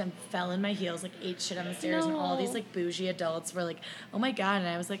down the stairs and fell in my heels, like, ate shit on the stairs. And all these, No. like, bougie adults were like, oh, my God. And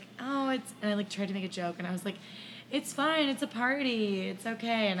I was like, oh, it's... And I, like, tried to make a joke. And I was like, it's fine. It's a party. It's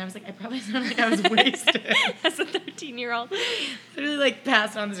okay. And I was like, I probably sounded like I was wasted. As a 13-year-old. Literally, like,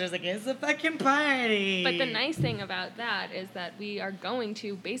 passed on the stairs, like, it's a fucking party. But the nice thing about that is that we are going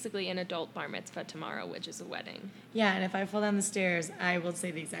to basically an adult bar mitzvah tomorrow, which is a wedding. Yeah, and if I fall down the stairs, I will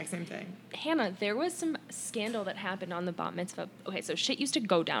say the exact same thing. Hannah, there was some scandal that happened on the bat mitzvah. Okay, so shit used to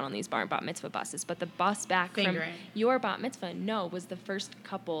go down on these bar and bat mitzvah buses, but the bus back Fingering. from your bat mitzvah, was the first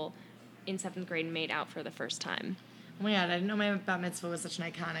couple in 7th grade made out for the first time. Oh my God, I didn't know my bat mitzvah was such an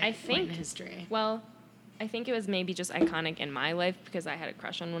iconic I point think in history. Well, I think it was maybe just iconic in my life because I had a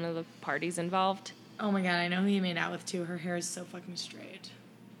crush on one of the parties involved. Oh my God, I know who you made out with too. Her hair is so fucking straight.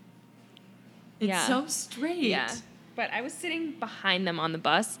 It's Yeah. so straight. Yeah. But I was sitting behind them on the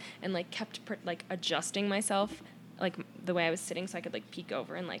bus and like kept like adjusting myself like the way I was sitting so I could like peek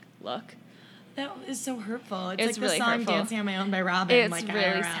over and like look. That is so hurtful. It's It's like really the song hurtful. Dancing on My Own by Robin. It's like really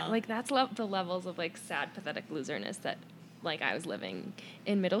IRL. sad. Like that's the levels of like sad, pathetic loserness that like I was living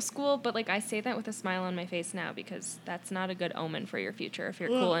in middle school. But like I say that with a smile on my face now because that's not a good omen for your future if you're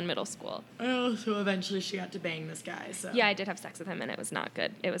cool in middle school. Oh, so eventually she got to bang this guy. So Yeah, I did have sex with him and it was not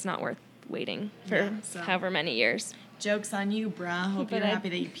good. It was not worth waiting for Yeah, so. however many years. Joke's on you, bruh. Hope But you're I happy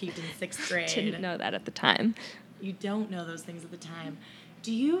that you peaked in 6th grade. Didn't know that at the time. You don't know those things at the time.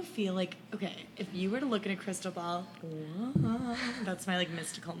 Do you feel like, okay, if you were to look in a crystal ball, that's my like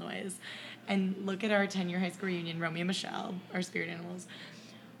mystical noise, and look at our 10-year high school reunion, Romeo and Michelle, our spirit animals,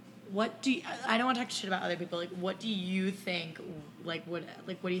 what do you, I don't want to talk shit about other people, like what do you think, what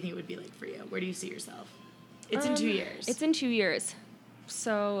do you think it would be like for you? Where do you see yourself? It's in 2 years. It's in 2 years.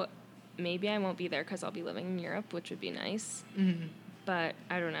 So maybe I won't be there because I'll be living in Europe, which would be nice. Mm-hmm. But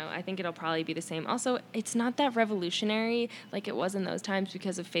I don't know. I think it'll probably be the same. Also, it's not that revolutionary like it was in those times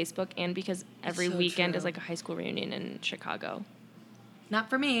because of Facebook and because every so weekend true. is like a high school reunion in Chicago. Not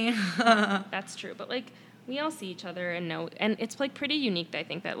for me. That's true. But like we all see each other and know, and it's like pretty unique. I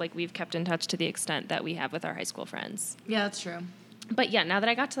think that like we've kept in touch to the extent that we have with our high school friends. Yeah, that's true. But yeah, now that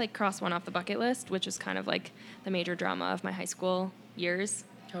I got to like cross one off the bucket list, which is kind of like the major drama of my high school years,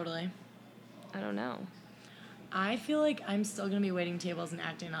 Totally. I don't know. I feel like I'm still going to be waiting tables and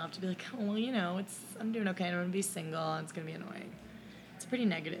acting. I'll have to be like, oh, well, you know, I'm doing okay. I'm going to be single. And it's going to be annoying. It's pretty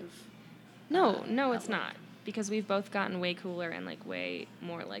negative. No, it's outlook. not. Because we've both gotten way cooler and like way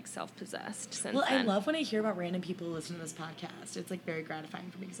more like self-possessed since Well, then. I love when I hear about random people who listen to this podcast. It's like very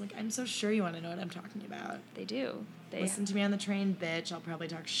gratifying for me because like I'm so sure you want to know what I'm talking about. They do. They Listen to me on the train, bitch. I'll probably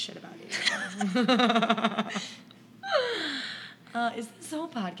talk shit about you. Is this whole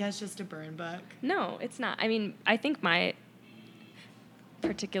podcast just a burn book? No, it's not. I mean, I think my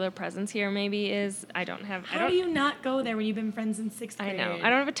particular presence here maybe is I don't How do you not go there when you've been friends in 6th grade? I know. I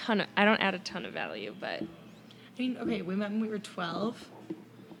don't add a ton of value, but I mean, okay, we met when we were 12.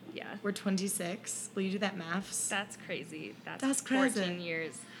 yeah. We're 26. Will you do that maths? That's crazy. That's 14 crazy.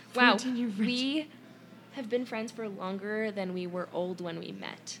 years. 14 year Wow. We have been friends for longer than we were old when we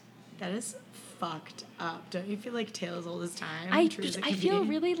met. That is fucked up. Don't you feel like tale as old as time? I True as it I can feel be?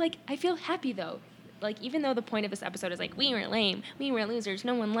 really like I feel happy though. Like even though the point of this episode is like we were lame, we were losers,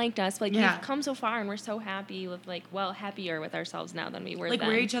 no one liked us. Like Yeah. we've come so far and we're so happy with like happier with ourselves now than we were like then.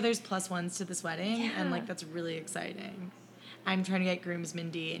 we're each other's plus ones to this wedding, and Yeah. like that's really exciting. I'm trying to get groomsman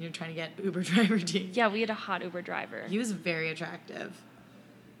D, and you're trying to get Uber driver D. Yeah, we had a hot Uber driver. He was very attractive,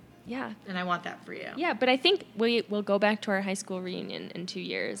 Yeah. and I want that for you. Yeah, but I think we'll go back to our high school reunion in 2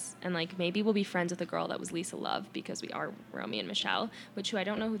 years, and like maybe we'll be friends with a girl that was Lisa Love because we are Romeo and Michelle, who I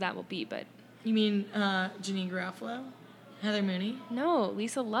don't know who that will be, but You mean Janine Garofalo, Heather Mooney? no,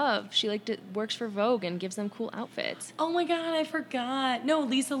 Lisa Love. She works for Vogue and gives them cool outfits. Oh my God, I forgot. No,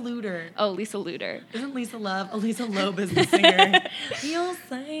 Lisa Luder. Oh, Lisa Luder. Isn't Lisa Love? Oh, Lisa Loeb is the singer. You'll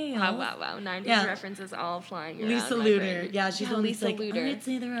say. Wow. 90s Yeah. references all flying around. Lisa my Luder. brain. Yeah, she's yeah, the one Lisa that's like, Luder. I'd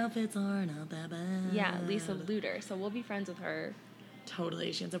say their outfits are not that bad. Yeah, Lisa Luder. So we'll be friends with her.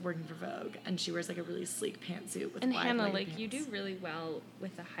 Totally. She ends up working for Vogue, and she wears like a really sleek pantsuit with And wide Hannah, leg like pants. you do really well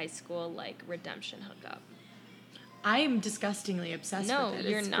with the high school like redemption hookup. I am disgustingly obsessed No, with it.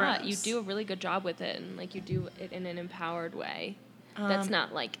 you're It's not. You gross. do a really good job with it, and like you do it in an empowered way. That's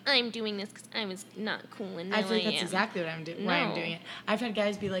not like I'm doing this because I was not cool and now I feel like that's am. exactly what I'm doing. Why I'm No. doing it. I've had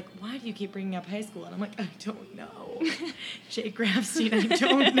guys be like, "Why do you keep bringing up high school?" And I'm like, "I don't know." Jake Grafstein, I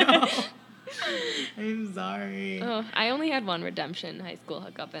don't know. I'm sorry. Oh, I only had one redemption high school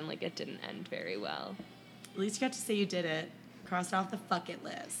hookup, and like it didn't end very well. At least you got to say you did it. Crossed off the bucket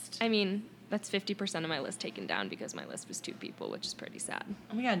list. I mean, that's 50% of my list taken down because my list was 2 people, which is pretty sad.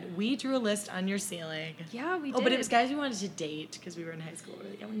 Oh my God, we drew a list on your ceiling. Yeah, we did. Oh, but it was guys we wanted to date because we were in high school. We were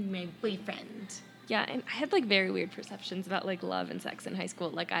like, I want to be my boyfriend. Yeah, and I had like very weird perceptions about like love and sex in high school.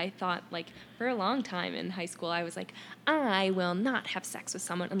 Like I thought like for a long time in high school I was like, I will not have sex with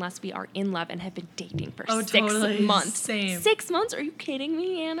someone unless we are in love and have been dating for 6 totally. months. Same. 6 months? Are you kidding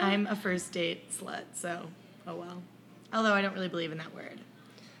me, Anna? I'm a first date slut, so oh well. Although I don't really believe in that word.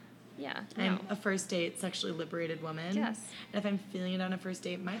 yeah. I'm no. a first date sexually liberated woman. Yes. And if I'm feeling it on a first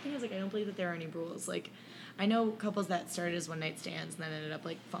date, my thing is like I don't believe that there are any rules. Like I know couples that started as one night stands and then ended up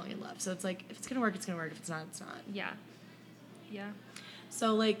like falling in love. So it's like if it's gonna work, it's gonna work. If it's not, it's not. Yeah. Yeah.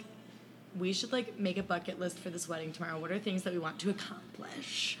 So like we should like make a bucket list for this wedding tomorrow. What are things that we want to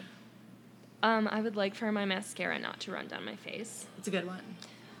accomplish? I would like for my mascara not to run down my face. It's a good one.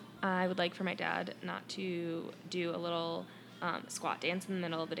 I would like for my dad not to do a little squat dance in the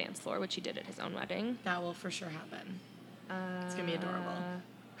middle of the dance floor, which he did at his own wedding. That will for sure happen. It's going to be adorable.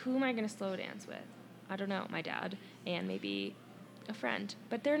 Who am I going to slow dance with? I don't know. My dad and maybe a friend.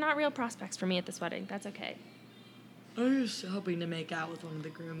 But they're not real prospects for me at this wedding. That's okay. I'm just hoping to make out with one of the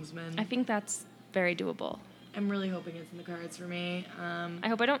groomsmen. I think that's very doable. I'm really hoping it's in the cards for me. I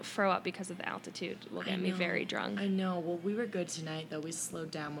hope I don't throw up because of the altitude. It will get me very drunk. I know. Well, we were good tonight, though. We slowed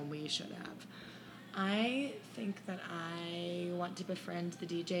down when we should have. I think that I want to befriend the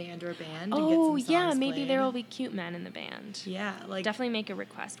DJ and or band and get some songs maybe played. there will be cute men in the band. Yeah, like... Definitely make a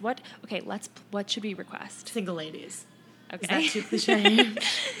request. What should we request? Single ladies. Okay. Is that too cliche?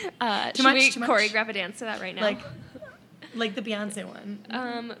 Should we choreograph a dance to that right now? Like the Beyonce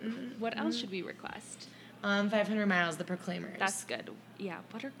one. What else should we request? 500 Miles, The Proclaimers. That's good. Yeah,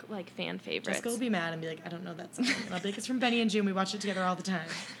 what are, like, fan favorites? Jessica will be mad and be like, I don't know that song. And I'll be like, it's from Benny and June. We watch it together all the time.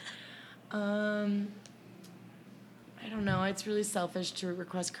 I don't know. It's really selfish to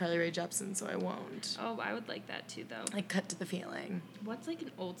request Carly Rae Jepsen, so I won't. Oh, I would like that, too, though. Like, cut to the feeling. What's, like, an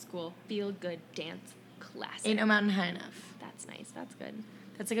old-school, feel-good dance classic? Ain't No Mountain High Enough. That's nice. That's good.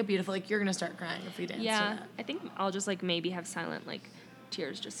 That's, like, a beautiful, like, you're going to start crying if we dance to that. I think I'll just, like, maybe have silent, like...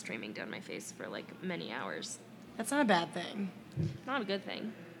 tears just streaming down my face for like many hours. That's not a bad thing. Not a good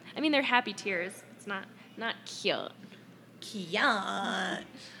thing. I mean, they're happy tears. It's not cute. Cute.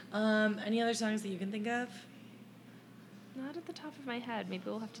 Any other songs that you can think of? Not at the top of my head. Maybe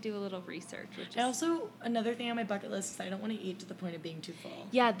we'll have to do a little research. And also, another thing on my bucket list is I don't want to eat to the point of being too full.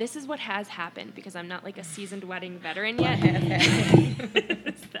 Yeah, this is what has happened because I'm not like a seasoned wedding veteran yet.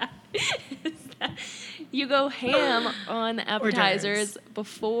 Is that you go ham on appetizers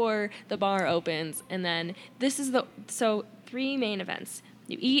before the bar opens, and then so 3 main events.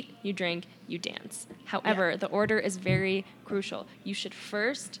 You eat, you drink, you dance. However, the order is very crucial. You should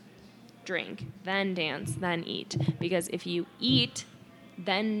first drink, then dance, then eat. Because if you eat,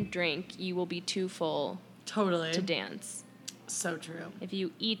 then drink, you will be too full to dance. So true. If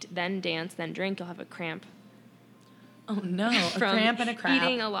you eat, then dance, then drink, you'll have a cramp. Oh, no. A cramp and a crap.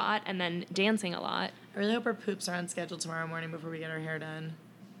 Eating a lot and then dancing a lot. I really hope our poops are on schedule tomorrow morning before we get our hair done.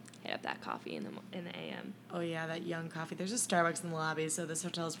 Hit up that coffee in the AM. Oh, yeah, that young coffee. There's a Starbucks in the lobby, so this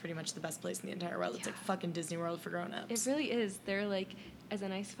hotel is pretty much the best place in the entire world. Yeah. It's like fucking Disney World for grown-ups. It really is. They're like, as a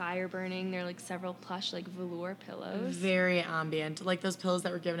nice fire burning, there are like several plush like velour pillows. Very ambient. Like those pillows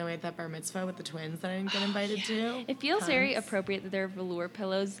that were given away at that bar mitzvah with the twins that I didn't get invited to. It feels very appropriate that they're velour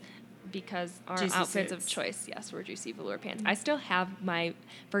pillows because our juicy outfits suits. of choice, yes, were juicy velour pants. I still have my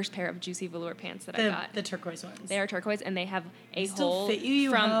first pair of juicy velour pants that I got. The turquoise ones. They are turquoise, and they have a still hole fit you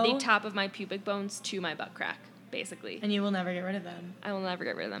from hoe. the top of my pubic bones to my butt crack, basically. And you will never get rid of them. I will never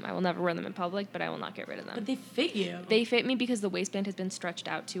get rid of them. I will never wear them in public, but I will not get rid of them. But they fit you. They fit me because the waistband has been stretched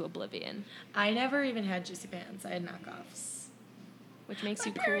out to oblivion. I never even had juicy pants. I had knockoffs. Which makes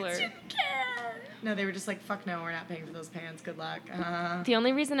you cooler. No, they were just like, fuck no, we're not paying for those pants. Good luck. The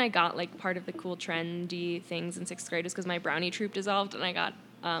only reason I got like part of the cool trendy things in 6th grade is because my brownie troop dissolved and I got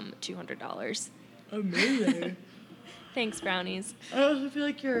 $200. Amazing. Thanks, brownies. I also feel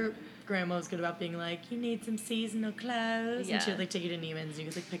like your grandma was good about being like, you need some seasonal clothes. Yeah. And she would like take you to Neiman's and you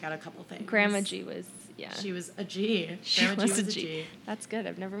could like pick out a couple things. Grandma G was, yeah. She was a G. She Grandma was G a was G. That's good.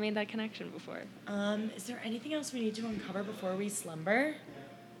 I've never made that connection before. Is there anything else we need to uncover before we slumber?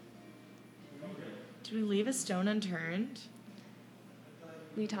 Did we leave a stone unturned?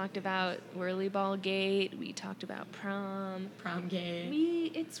 We talked about Whirly Ball Gate. We talked about prom. Prom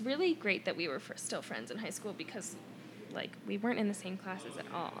gate. It's really great that we were still friends in high school because, like, we weren't in the same classes at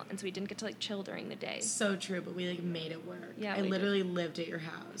all, and so we didn't get to like chill during the day. So true, but we like made it work. Yeah, I literally lived at your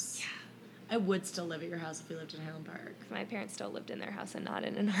house. Yeah. I would still live at your house if we lived in Highland Park. My parents still lived in their house and not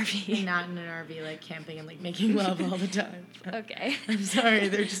in an RV. And not in an RV, like camping and like making love all the time. Okay. I'm sorry,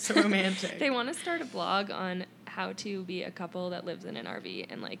 they're just so romantic. They want to start a blog on how to be a couple that lives in an RV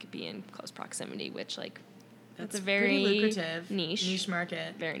and like be in close proximity, which like that's a very pretty lucrative niche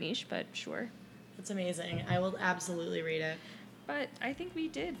market. Very niche, but sure. That's amazing. I will absolutely read it. But I think we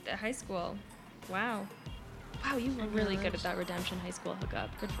did at high school. Wow, you were really good at that Redemption High School hookup.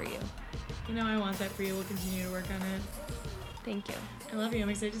 Good for you. You know, I want that for you. We'll continue to work on it. Thank you. I love you. I'm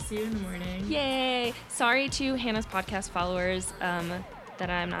excited to see you in the morning. Yay! Sorry to Hannah's podcast followers that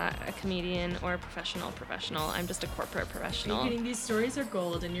I'm not a comedian or a professional. I'm just a corporate professional. These stories are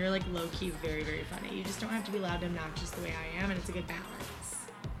gold, and you're like low-key very, very funny. You just don't have to be loud and obnoxious the way I am, and it's a good balance.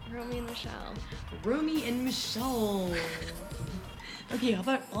 Romy and Michelle. Romy and Michelle. Okay, how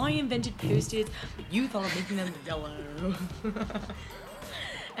about I invented Post-its, but you thought of making them yellow.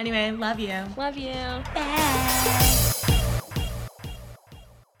 Anyway, love you. Love you. Bye.